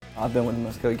I've been with the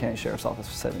Muskogee County Sheriff's Office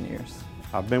for 7 years.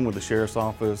 I've been with the Sheriff's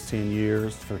Office 10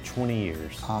 years. For 20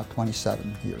 years.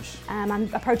 27 years.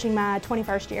 I'm approaching my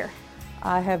 21st year.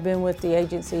 I have been with the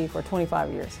agency for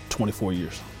 25 years. 24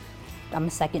 years. I'm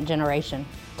a second generation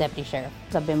deputy sheriff.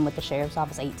 I've been with the Sheriff's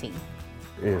Office 18.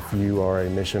 If you are a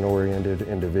mission-oriented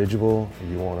individual,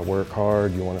 you want to work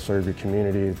hard, you want to serve your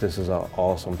community, this is an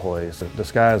awesome place. The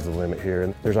sky's the limit here,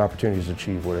 and there's opportunities to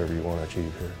achieve whatever you want to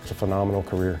achieve here. It's a phenomenal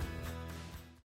career.